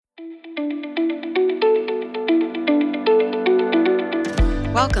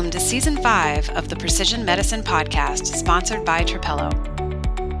Welcome to Season 5 of the Precision Medicine Podcast, sponsored by Trapelo.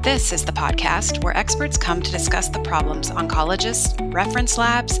 This is the podcast where experts come to discuss the problems oncologists, reference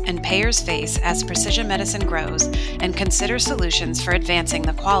labs, and payers face as precision medicine grows and consider solutions for advancing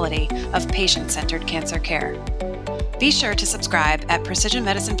the quality of patient-centered cancer care. Be sure to subscribe at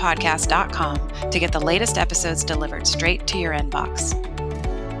precisionmedicinepodcast.com to get the latest episodes delivered straight to your inbox.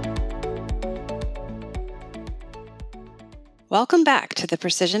 Welcome back to the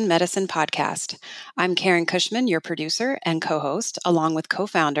Precision Medicine Podcast. I'm Karen Cushman, your producer and co-host, along with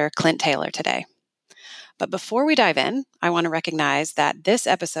co-founder Clint Taylor today. But before we dive in, I want to recognize that this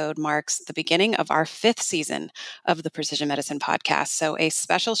episode marks the beginning of our 5th season of the Precision Medicine Podcast. So a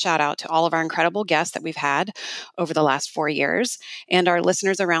special shout out to all of our incredible guests that we've had over the last 4 years and our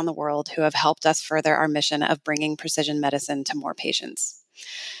listeners around the world who have helped us further our mission of bringing precision medicine to more patients.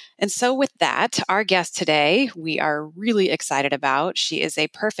 And so with that, our guest today, we are really excited about. She is a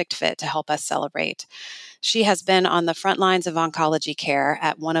perfect fit to help us celebrate. She has been on the front lines of oncology care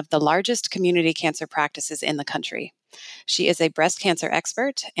at one of the largest community cancer practices in the country. She is a breast cancer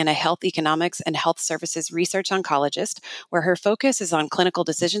expert and a health economics and health services research oncologist, where her focus is on clinical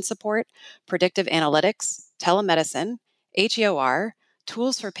decision support, predictive analytics, telemedicine, HEOR,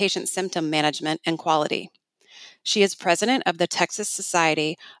 tools for patient symptom management, and quality. She is president of the Texas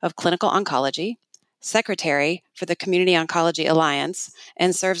Society of Clinical Oncology, secretary for the Community Oncology Alliance,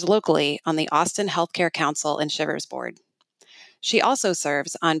 and serves locally on the Austin Healthcare Council and Shivers Board. She also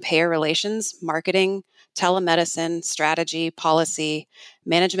serves on payer relations, marketing, telemedicine, strategy, policy,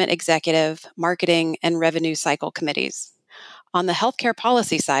 management executive, marketing, and revenue cycle committees. On the healthcare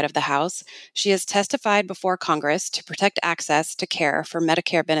policy side of the House, she has testified before Congress to protect access to care for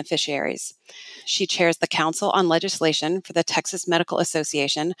Medicare beneficiaries. She chairs the Council on Legislation for the Texas Medical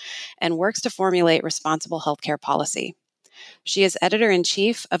Association and works to formulate responsible healthcare policy. She is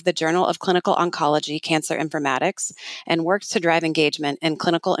editor-in-chief of the Journal of Clinical Oncology Cancer Informatics and works to drive engagement in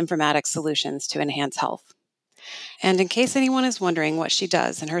clinical informatics solutions to enhance health. And in case anyone is wondering what she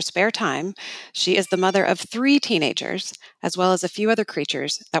does in her spare time, she is the mother of 3 teenagers, as well as a few other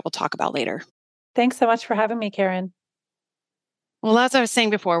creatures that we'll talk about later. Thanks so much for having me, Karen. Well, as I was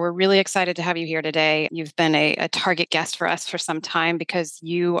saying before, we're really excited to have you here today. You've been a target guest for us for some time because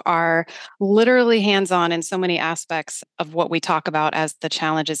you are literally hands-on in so many aspects of what we talk about as the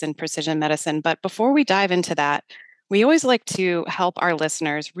challenges in precision medicine. But before we dive into that, we always like to help our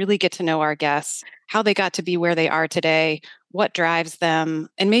listeners really get to know our guests, how they got to be where they are today, what drives them,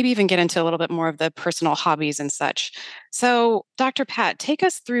 and maybe even get into a little bit more of the personal hobbies and such. So, Dr. Pat, take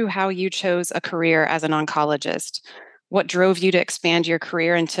us through how you chose a career as an oncologist. What drove you to expand your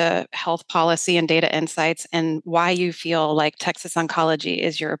career into health policy and data insights, and why you feel like Texas Oncology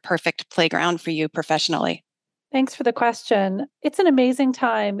is your perfect playground for you professionally? Thanks for the question. It's an amazing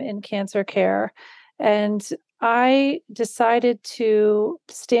time in cancer care. And I decided to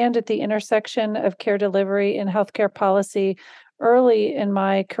stand at the intersection of care delivery and healthcare policy early in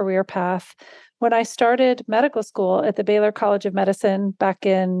my career path. When I started medical school at the Baylor College of Medicine back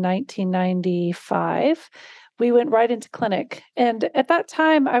in 1995, we went right into clinic. And at that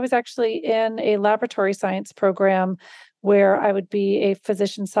time, I was actually in a laboratory science program where I would be a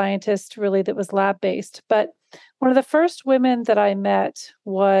physician scientist, really, that was lab-based. But one of the first women that I met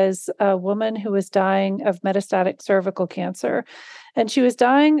was a woman who was dying of metastatic cervical cancer. And she was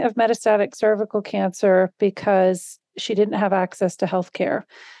dying of metastatic cervical cancer because she didn't have access to healthcare.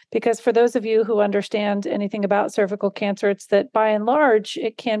 Because for those of you who understand anything about cervical cancer, it's that by and large,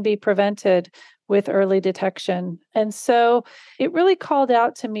 it can be prevented with early detection. And so it really called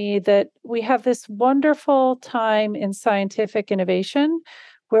out to me that we have this wonderful time in scientific innovation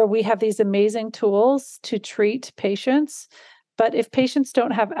where we have these amazing tools to treat patients. But if patients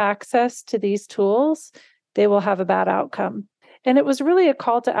don't have access to these tools, they will have a bad outcome. And it was really a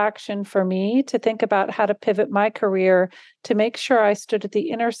call to action for me to think about how to pivot my career to make sure I stood at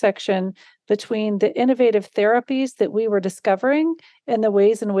the intersection between the innovative therapies that we were discovering and the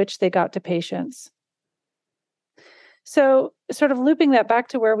ways in which they got to patients. So, sort of looping that back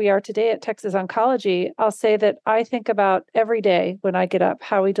to where we are today at Texas Oncology, I'll say that I think about every day when I get up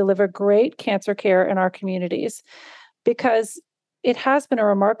how we deliver great cancer care in our communities, because it has been a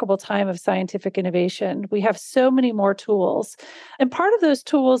remarkable time of scientific innovation. We have so many more tools. And part of those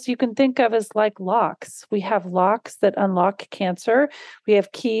tools you can think of as like locks. We have locks that unlock cancer. We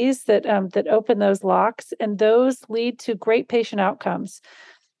have keys that open those locks, and those lead to great patient outcomes.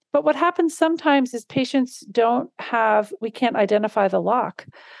 But what happens sometimes is patients we can't identify the lock.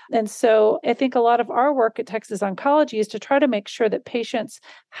 And so I think a lot of our work at Texas Oncology is to try to make sure that patients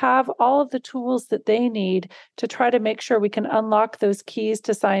have all of the tools that they need to try to make sure we can unlock those keys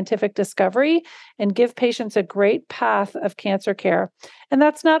to scientific discovery and give patients a great path of cancer care. And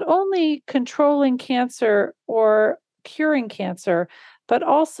that's not only controlling cancer or curing cancer, but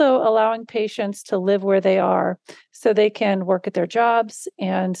also allowing patients to live where they are so they can work at their jobs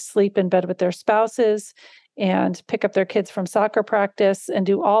and sleep in bed with their spouses and pick up their kids from soccer practice and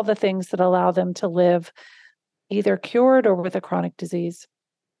do all the things that allow them to live either cured or with a chronic disease.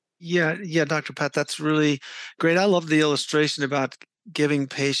 Yeah, Dr. Pat, that's really great. I love the illustration about giving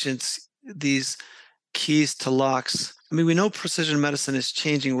patients these keys to locks. I mean, we know precision medicine is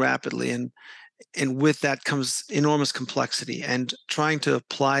changing rapidly, and with that comes enormous complexity. And trying to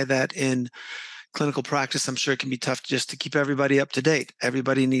apply that in clinical practice, I'm sure it can be tough just to keep everybody up to date.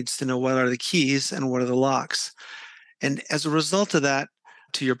 Everybody needs to know what are the keys and what are the locks. And as a result of that,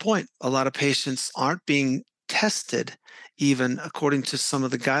 to your point, a lot of patients aren't being tested, even according to some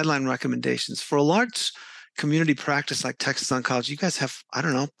of the guideline recommendations. For a large community practice like Texas Oncology, you guys have,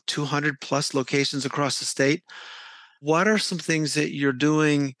 200 plus locations across the state. What are some things that you're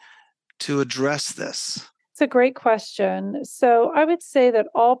doing to address this? It's a great question. So I would say that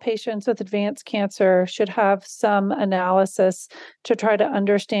all patients with advanced cancer should have some analysis to try to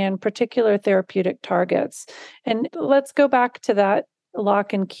understand particular therapeutic targets. And let's go back to that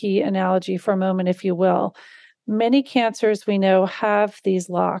lock and key analogy for a moment, if you will. Many cancers we know have these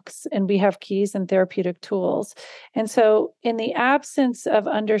locks, and we have keys and therapeutic tools. And so, in the absence of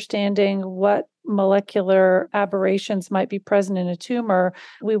understanding what molecular aberrations might be present in a tumor,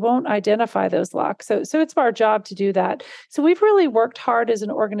 we won't identify those locks. So it's our job to do that. So we've really worked hard as an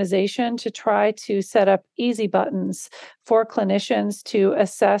organization to try to set up easy buttons for clinicians to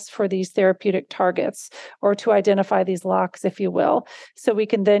assess for these therapeutic targets or to identify these locks, if you will. So we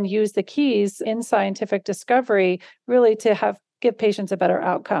can then use the keys in scientific discovery really to give patients a better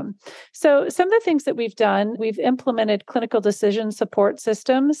outcome. So some of the things that we've done, we've implemented clinical decision support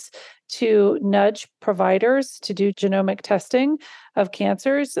systems to nudge providers to do genomic testing of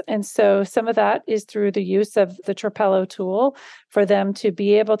cancers. And so some of that is through the use of the Trapelo tool for them to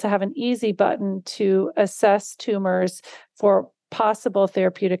be able to have an easy button to assess tumors for possible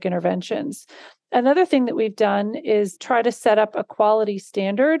therapeutic interventions. Another thing that we've done is try to set up a quality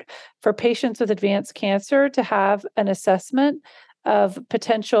standard for patients with advanced cancer to have an assessment of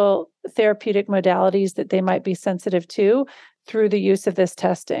potential therapeutic modalities that they might be sensitive to through the use of this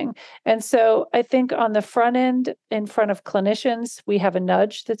testing. And so I think on the front end, in front of clinicians, we have a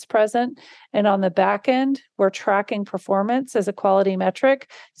nudge that's present. And on the back end, we're tracking performance as a quality metric.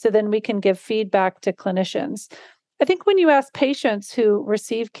 So then we can give feedback to clinicians. I think when you ask patients who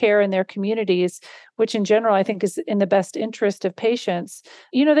receive care in their communities, which in general I think is in the best interest of patients,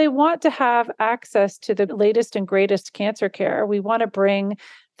 they want to have access to the latest and greatest cancer care. We want to bring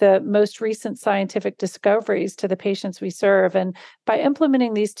the most recent scientific discoveries to the patients we serve. And by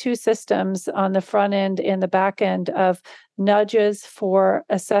implementing these two systems on the front end and the back end of nudges for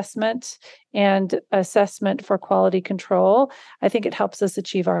assessment and assessment for quality control, I think it helps us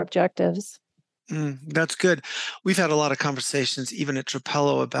achieve our objectives. That's good. We've had a lot of conversations, even at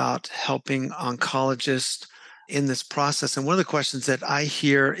Trapelo, about helping oncologists in this process. And one of the questions that I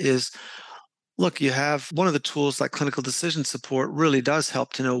hear is, look, you have one of the tools like clinical decision support really does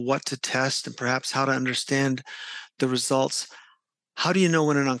help to know what to test and perhaps how to understand the results. How do you know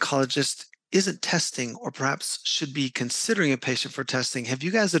when an oncologist isn't testing or perhaps should be considering a patient for testing? Have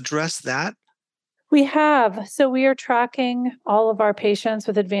you guys addressed that? We have. So we are tracking all of our patients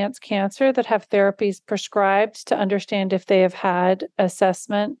with advanced cancer that have therapies prescribed to understand if they have had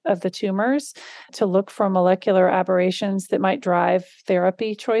assessment of the tumors to look for molecular aberrations that might drive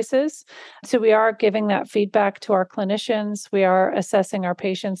therapy choices. So we are giving that feedback to our clinicians. We are assessing our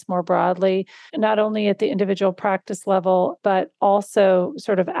patients more broadly, not only at the individual practice level, but also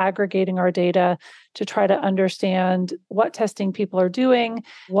sort of aggregating our data to try to understand what testing people are doing,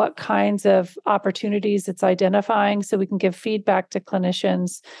 what kinds of opportunities it's identifying, so we can give feedback to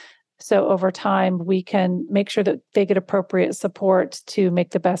clinicians. So over time, we can make sure that they get appropriate support to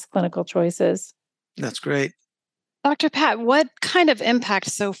make the best clinical choices. That's great. Dr. Pat, what kind of impact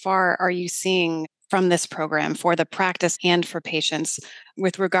so far are you seeing from this program for the practice and for patients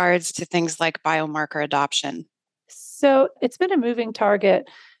with regards to things like biomarker adoption? So it's been a moving target.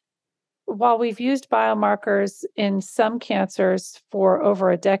 while we've used biomarkers in some cancers for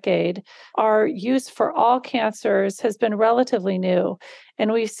over a decade, our use for all cancers has been relatively new.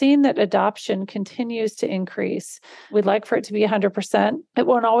 And we've seen that adoption continues to increase. We'd like for it to be 100%. It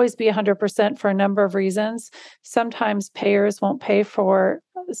won't always be 100% for a number of reasons. Sometimes payers won't pay for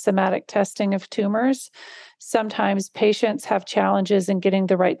somatic testing of tumors. Sometimes patients have challenges in getting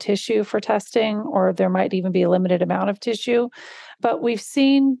the right tissue for testing, or there might even be a limited amount of tissue. But we've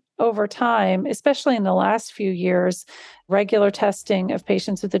seen over time, especially in the last few years, regular testing of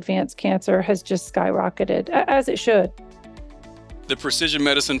patients with advanced cancer has just skyrocketed, as it should. The Precision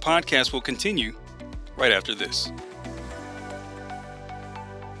Medicine Podcast will continue right after this.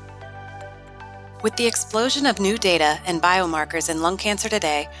 With the explosion of new data and biomarkers in lung cancer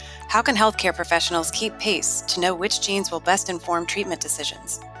today, how can healthcare professionals keep pace to know which genes will best inform treatment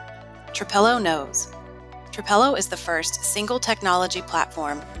decisions? Trapelo knows. Trapelo is the first single technology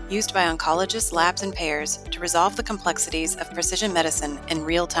platform used by oncologists, labs, and payers to resolve the complexities of precision medicine in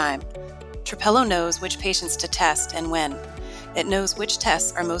real time. Trapelo knows which patients to test and when. It knows which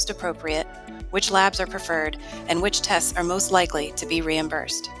tests are most appropriate, which labs are preferred, and which tests are most likely to be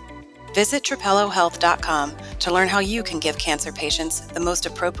reimbursed. Visit trapelohealth.com to learn how you can give cancer patients the most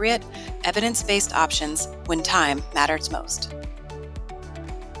appropriate, evidence-based options when time matters most.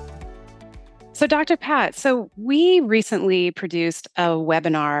 So, Dr. Pat, we recently produced a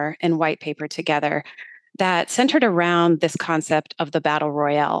webinar and white paper together that centered around this concept of the battle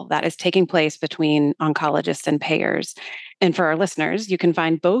royale that is taking place between oncologists and payers. And for our listeners, you can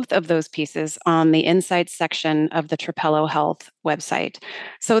find both of those pieces on the Insights section of the Trapelo Health website.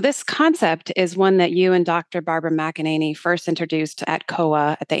 So this concept is one that you and Dr. Barbara McEnany first introduced at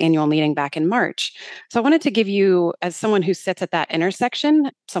COA at the annual meeting back in March. So I wanted to give you, as someone who sits at that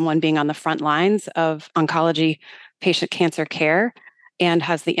intersection, someone being on the front lines of oncology patient cancer care, and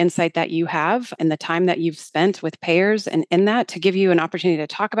has the insight that you have and the time that you've spent with payers and in that, to give you an opportunity to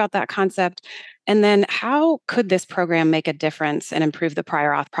talk about that concept. And then how could this program make a difference and improve the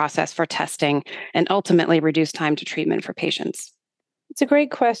prior auth process for testing and ultimately reduce time to treatment for patients? It's a great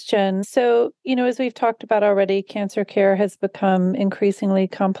question. So, as we've talked about already, cancer care has become increasingly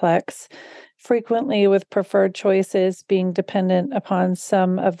complex, frequently with preferred choices being dependent upon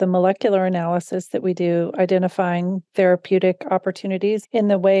some of the molecular analysis that we do, identifying therapeutic opportunities in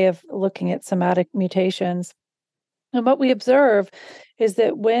the way of looking at somatic mutations. And what we observe is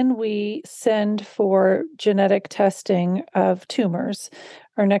that when we send for genetic testing of tumors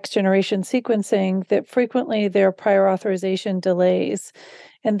or next generation sequencing, that frequently there are prior authorization delays.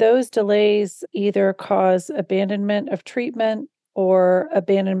 And those delays either cause abandonment of treatment or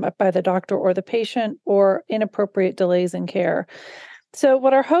abandonment by the doctor or the patient, or inappropriate delays in care. So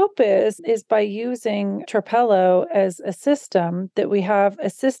what our hope is by using Trapelo as a system, that we have a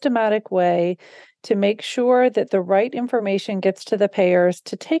systematic way to make sure that the right information gets to the payers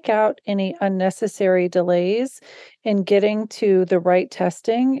to take out any unnecessary delays in getting to the right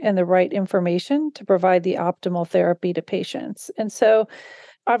testing and the right information to provide the optimal therapy to patients. And so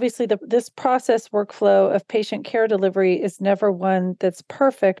obviously, this process workflow of patient care delivery is never one that's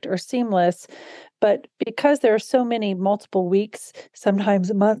perfect or seamless, but because there are so many multiple weeks,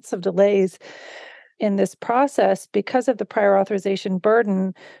 sometimes months of delays in this process, because of the prior authorization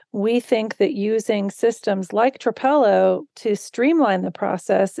burden, we think that using systems like Trapelo to streamline the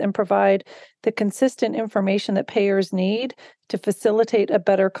process and provide the consistent information that payers need to facilitate a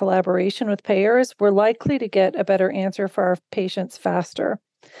better collaboration with payers, we're likely to get a better answer for our patients faster.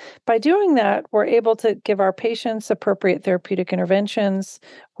 By doing that, we're able to give our patients appropriate therapeutic interventions.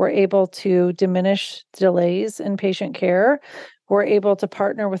 We're able to diminish delays in patient care. We're able to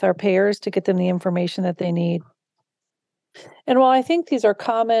partner with our payers to get them the information that they need. And while I think these are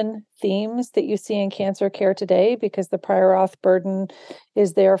common themes that you see in cancer care today, because the prior auth burden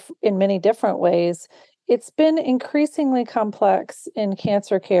is there in many different ways, it's been increasingly complex in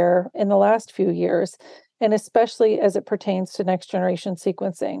cancer care in the last few years, and especially as it pertains to next generation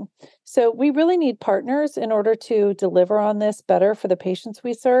sequencing. So we really need partners in order to deliver on this better for the patients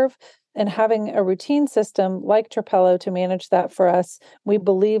we serve. And having a routine system like Trapelo to manage that for us, we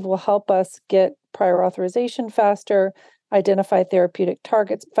believe will help us get prior authorization faster, identify therapeutic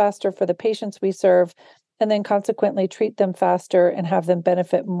targets faster for the patients we serve, and then consequently treat them faster and have them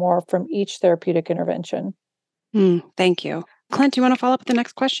benefit more from each therapeutic intervention. Thank you. Clint, do you want to follow up with the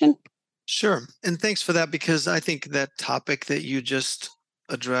next question? Sure. And thanks for that, because I think that topic that you just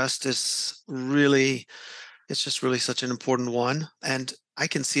addressed is really, it's just really such an important one. And I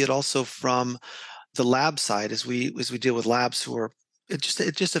can see it also from the lab side as we deal with labs who are, it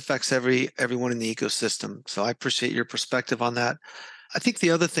just affects everyone in the ecosystem. So I appreciate your perspective on that. I think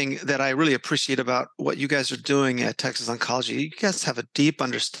the other thing that I really appreciate about what you guys are doing at Texas Oncology, you guys have a deep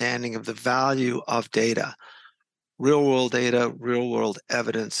understanding of the value of data, real world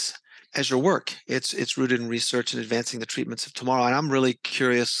evidence as your work. It's rooted in research and advancing the treatments of tomorrow. And I'm really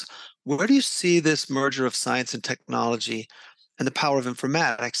curious, where do you see this merger of science and technology and the power of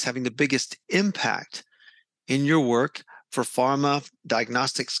informatics having the biggest impact in your work for pharma,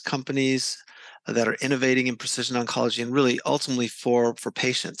 diagnostics companies that are innovating in precision oncology, and really ultimately for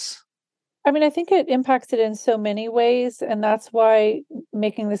patients? I mean, I think it impacts it in so many ways, and that's why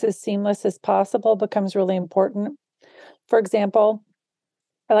making this as seamless as possible becomes really important. For example,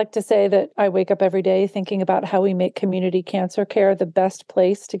 I like to say that I wake up every day thinking about how we make community cancer care the best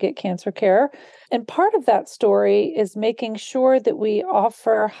place to get cancer care. And part of that story is making sure that we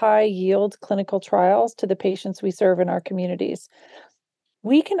offer high yield clinical trials to the patients we serve in our communities.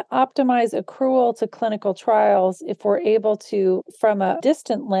 We can optimize accrual to clinical trials if we're able to, from a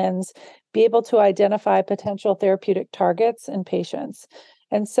distant lens, be able to identify potential therapeutic targets in patients.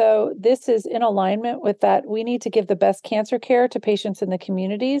 And so this is in alignment with that. We need to give the best cancer care to patients in the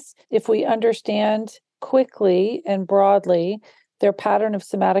communities. If we understand quickly and broadly their pattern of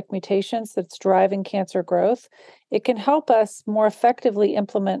somatic mutations that's driving cancer growth, it can help us more effectively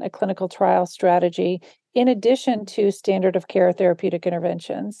implement a clinical trial strategy in addition to standard of care therapeutic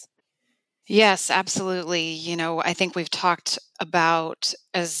interventions. Yes, absolutely. I think we've talked about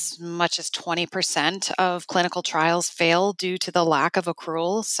as much as 20% of clinical trials fail due to the lack of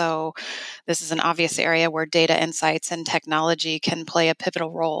accrual. So, this is an obvious area where data insights and technology can play a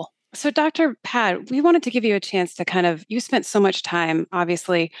pivotal role. So, Dr. Pat, we wanted to give you a chance to you spent so much time,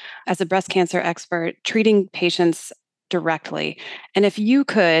 obviously, as a breast cancer expert, treating patients directly. And if you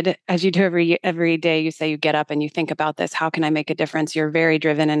could, as you do every day, you say you get up and you think about this, how can I make a difference? You're very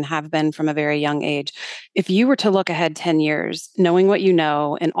driven and have been from a very young age. If you were to look ahead 10 years, knowing what you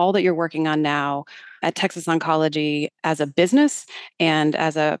know and all that you're working on now at Texas Oncology as a business and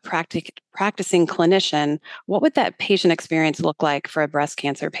as a practicing clinician, what would that patient experience look like for a breast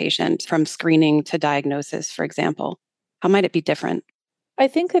cancer patient from screening to diagnosis, for example? How might it be different? I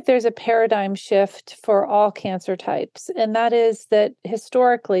think that there's a paradigm shift for all cancer types. And that is that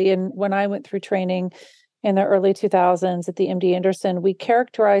historically, and when I went through training in the early 2000s at the MD Anderson, we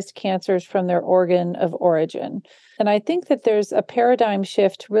characterized cancers from their organ of origin. And I think that there's a paradigm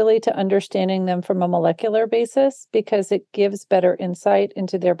shift really to understanding them from a molecular basis because it gives better insight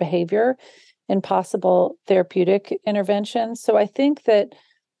into their behavior and possible therapeutic interventions. So I think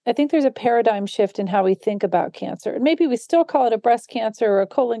there's a paradigm shift in how we think about cancer. And maybe we still call it a breast cancer or a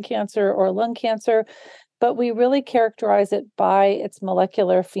colon cancer or a lung cancer, but we really characterize it by its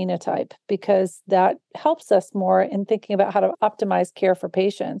molecular phenotype because that helps us more in thinking about how to optimize care for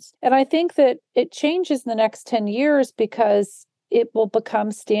patients. And I think that it changes in the next 10 years because it will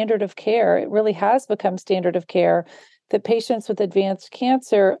become standard of care. It really has become standard of care that patients with advanced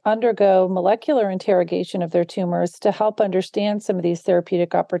cancer undergo molecular interrogation of their tumors to help understand some of these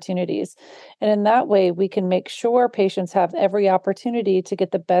therapeutic opportunities. And in that way, we can make sure patients have every opportunity to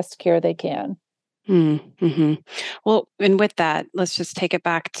get the best care they can. Mm-hmm. Well, and with that, let's just take it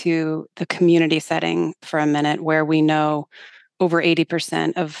back to the community setting for a minute, where we know over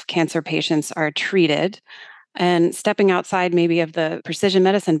 80% of cancer patients are treated. And stepping outside maybe of the precision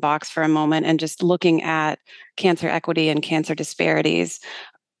medicine box for a moment and just looking at cancer equity and cancer disparities,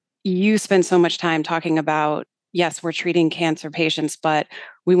 you spend so much time talking about, yes, we're treating cancer patients, but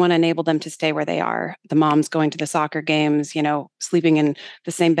we want to enable them to stay where they are. The moms going to the soccer games, sleeping in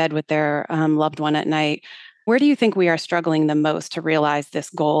the same bed with their loved one at night. Where do you think we are struggling the most to realize this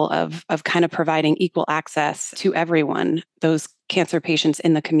goal of kind of providing equal access to everyone, those cancer patients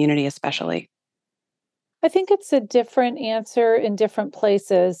in the community especially? I think it's a different answer in different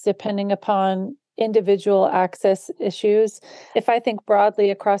places, depending upon individual access issues. If I think broadly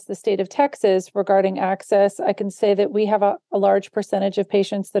across the state of Texas regarding access, I can say that we have a large percentage of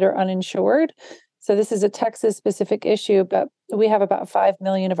patients that are uninsured. So this is a Texas-specific issue, but we have about 5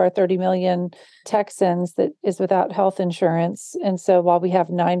 million of our 30 million Texans that is without health insurance. And so while we have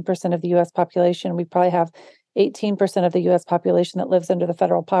 9% of the U.S. population, we probably have 18% of the U.S. population that lives under the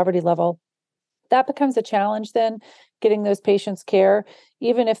federal poverty level. That becomes a challenge then, getting those patients care,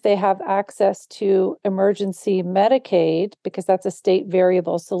 even if they have access to emergency Medicaid, because that's a state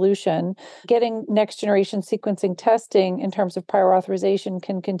variable solution. Getting next generation sequencing testing in terms of prior authorization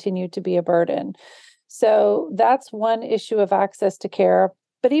can continue to be a burden. So that's one issue of access to care.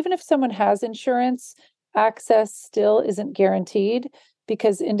 But even if someone has insurance, access still isn't guaranteed,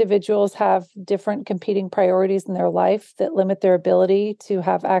 because individuals have different competing priorities in their life that limit their ability to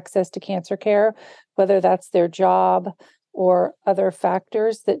have access to cancer care, whether that's their job, or other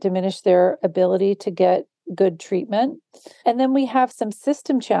factors that diminish their ability to get good treatment. And then we have some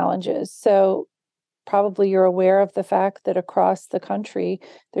system challenges. So probably you're aware of the fact that across the country,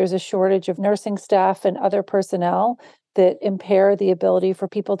 there's a shortage of nursing staff and other personnel that impair the ability for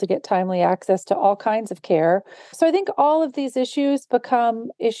people to get timely access to all kinds of care. So I think all of these issues become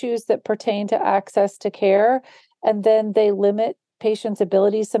issues that pertain to access to care, and then they limit patients'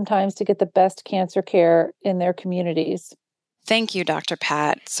 ability sometimes to get the best cancer care in their communities. Thank you, Dr.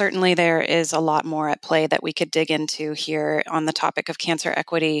 Pat. Certainly, there is a lot more at play that we could dig into here on the topic of cancer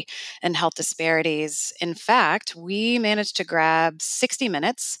equity and health disparities. In fact, we managed to grab 60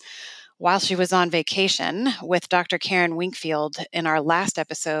 minutes while she was on vacation with Dr. Karen Winkfield in our last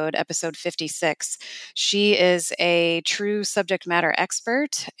episode, episode 56. She is a true subject matter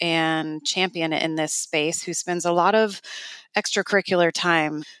expert and champion in this space who spends a lot of extracurricular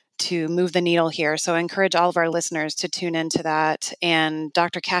time to move the needle here. So I encourage all of our listeners to tune into that. And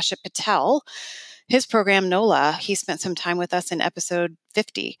Dr. Kashyap Patel, his program NOLA, he spent some time with us in episode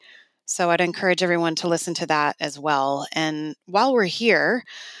 50. So I'd encourage everyone to listen to that as well. And while we're here,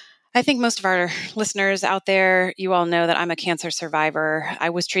 I think most of our listeners out there, you all know that I'm a cancer survivor. I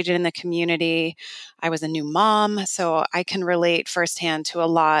was treated in the community. I was a new mom, so I can relate firsthand to a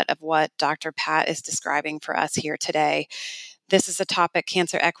lot of what Dr. Pat is describing for us here today. This is a topic,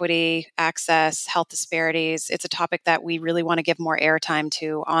 cancer equity, access, health disparities. It's a topic that we really want to give more airtime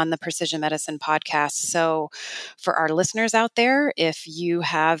to on the Precision Medicine podcast. So for our listeners out there, if you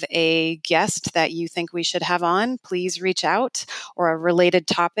have a guest that you think we should have on, please reach out, or a related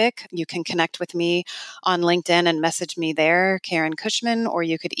topic. You can connect with me on LinkedIn and message me there, Karen Cushman, or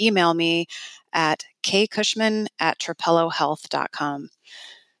you could email me at kcushman@trapellohealth.com.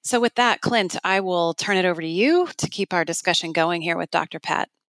 So with that, Clint, I will turn it over to you to keep our discussion going here with Dr. Pat.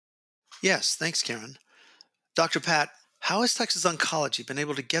 Yes, thanks, Karen. Dr. Pat, how has Texas Oncology been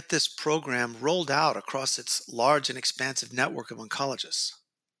able to get this program rolled out across its large and expansive network of oncologists?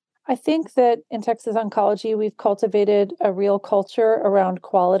 I think that in Texas Oncology, we've cultivated a real culture around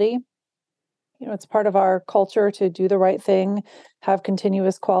quality. It's part of our culture to do the right thing, have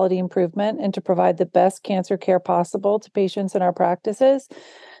continuous quality improvement, and to provide the best cancer care possible to patients in our practices.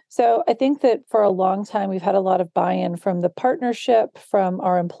 So I think that for a long time, we've had a lot of buy-in from the partnership, from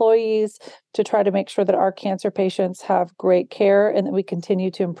our employees, to try to make sure that our cancer patients have great care and that we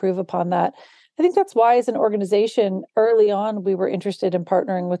continue to improve upon that. I think that's why, as an organization, early on, we were interested in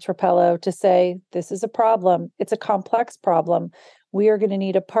partnering with Trapello to say, this is a problem. It's a complex problem. We are going to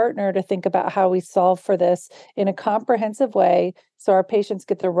need a partner to think about how we solve for this in a comprehensive way so our patients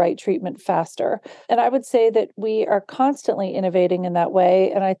get the right treatment faster. And I would say that we are constantly innovating in that way.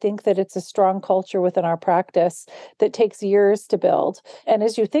 And I think that it's a strong culture within our practice that takes years to build. And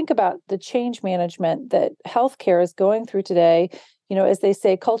as you think about the change management that healthcare is going through today, as they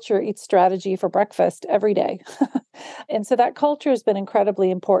say, culture eats strategy for breakfast every day. And so that culture has been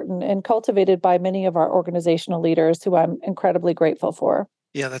incredibly important and cultivated by many of our organizational leaders who I'm incredibly grateful for.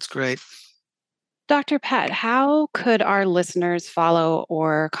 Yeah, that's great. Dr. Pat, how could our listeners follow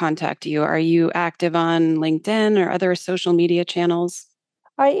or contact you? Are you active on LinkedIn or other social media channels?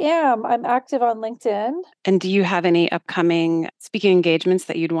 I am. I'm active on LinkedIn. And do you have any upcoming speaking engagements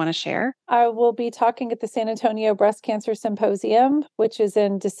that you'd want to share? I will be talking at the San Antonio Breast Cancer Symposium, which is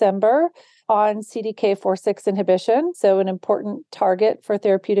in December, on CDK4/6 inhibition, so an important target for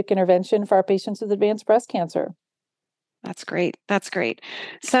therapeutic intervention for our patients with advanced breast cancer. That's great. That's great.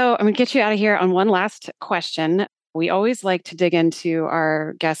 So I'm going to get you out of here on one last question. We always like to dig into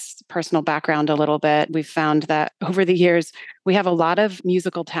our guests' personal background a little bit. We've found that over the years, we have a lot of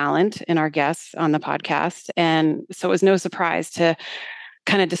musical talent in our guests on the podcast. And so it was no surprise to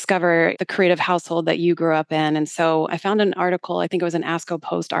kind of discover the creative household that you grew up in. And so I found an article, I think it was an ASCO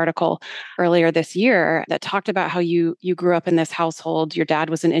Post article earlier this year, that talked about how you grew up in this household. Your dad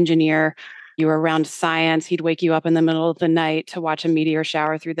was an engineer. You were around science. He'd wake you up in the middle of the night to watch a meteor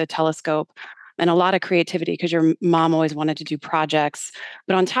shower through the telescope. And a lot of creativity because your mom always wanted to do projects.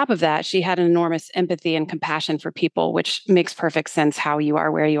 But on top of that, she had an enormous empathy and compassion for people, which makes perfect sense how you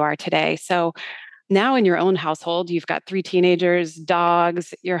are where you are today. So now in your own household, you've got 3 teenagers,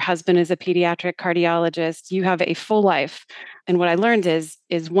 dogs, your husband is a pediatric cardiologist, you have a full life. And what I learned is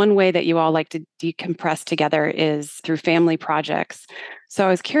one way that you all like to decompress together is through family projects. So I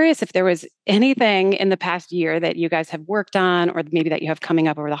was curious if there was anything in the past year that you guys have worked on, or maybe that you have coming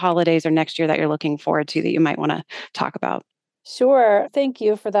up over the holidays or next year that you're looking forward to that you might want to talk about. Sure. Thank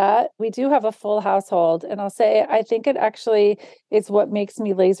you for that. We do have a full household. And I'll say, I think it actually is what makes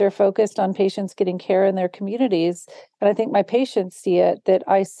me laser focused on patients getting care in their communities. And I think my patients see it, that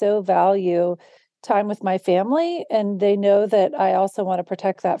I so value time with my family, and they know that I also want to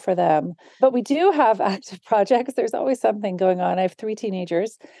protect that for them. But we do have active projects. There's always something going on. I have 3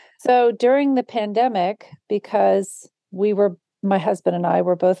 teenagers. So during the pandemic, because my husband and I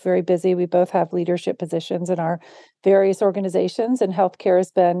were both very busy. We both have leadership positions in our various organizations, and healthcare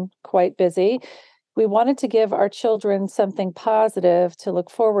has been quite busy. We wanted to give our children something positive to look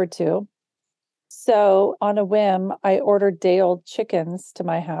forward to. So on a whim, I ordered day-old chickens to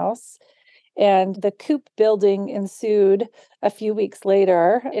my house, and the coop building ensued a few weeks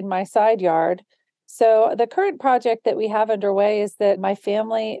later in my side yard. So the current project that we have underway is that my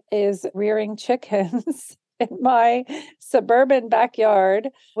family is rearing chickens in my suburban backyard,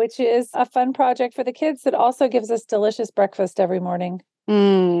 which is a fun project for the kids that also gives us delicious breakfast every morning.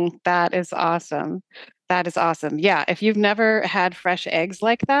 That is awesome. That is awesome. Yeah, if you've never had fresh eggs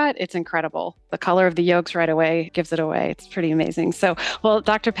like that, it's incredible. The color of the yolks right away gives it away. It's pretty amazing. So, well,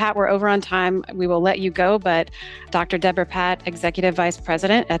 Dr. Pat, we're over on time. We will let you go, but Dr. Deborah Pat, Executive Vice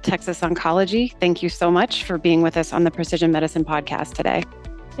President at Texas Oncology, thank you so much for being with us on the Precision Medicine Podcast today.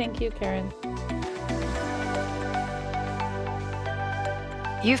 Thank you, Karen.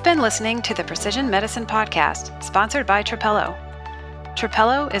 You've been listening to the Precision Medicine Podcast, sponsored by Trapelo.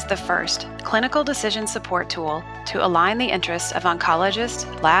 Trapelo is the first clinical decision support tool to align the interests of oncologists,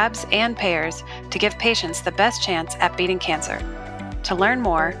 labs, and payers to give patients the best chance at beating cancer. To learn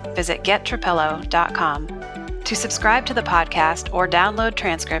more, visit gettrapelo.com. To subscribe to the podcast or download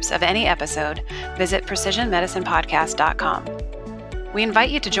transcripts of any episode, visit precisionmedicinepodcast.com. We invite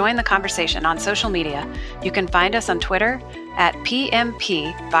you to join the conversation on social media. You can find us on Twitter at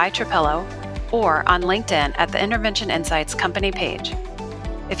PMP by Trapelo or on LinkedIn at the Intervention Insights company page.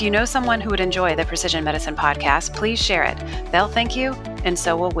 If you know someone who would enjoy the Precision Medicine Podcast, please share it. They'll thank you, and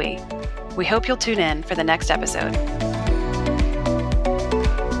so will we. We hope you'll tune in for the next episode.